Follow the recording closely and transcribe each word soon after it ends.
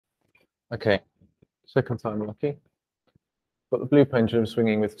Okay, second time lucky. Got the blue pendulum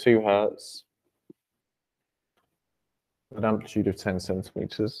swinging with 2 hertz, an amplitude of 10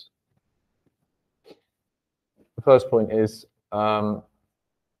 centimeters. The first point is the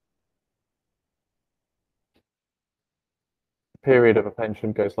period of a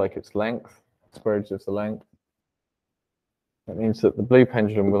pendulum goes like its length, square root of the length. That means that the blue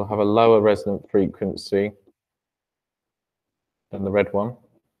pendulum will have a lower resonant frequency than the red one.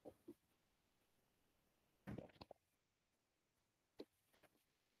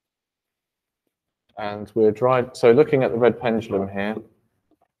 And we're so looking at the red pendulum here,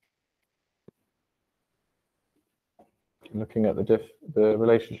 looking at the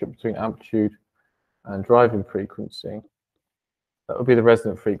relationship between amplitude and driving frequency. That would be the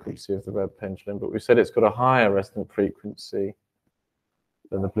resonant frequency of the red pendulum, but we said it's got a higher resonant frequency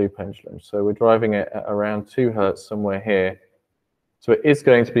than the blue pendulum. So we're driving it at around 2 hertz somewhere here. So it is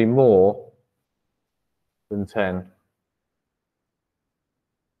going to be more than 10,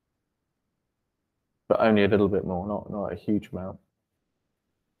 but only a little bit more, not a huge amount.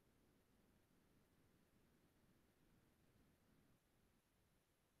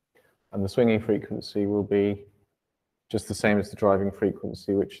 And the swinging frequency will be just the same as the driving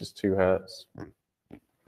frequency, which is 2 hertz.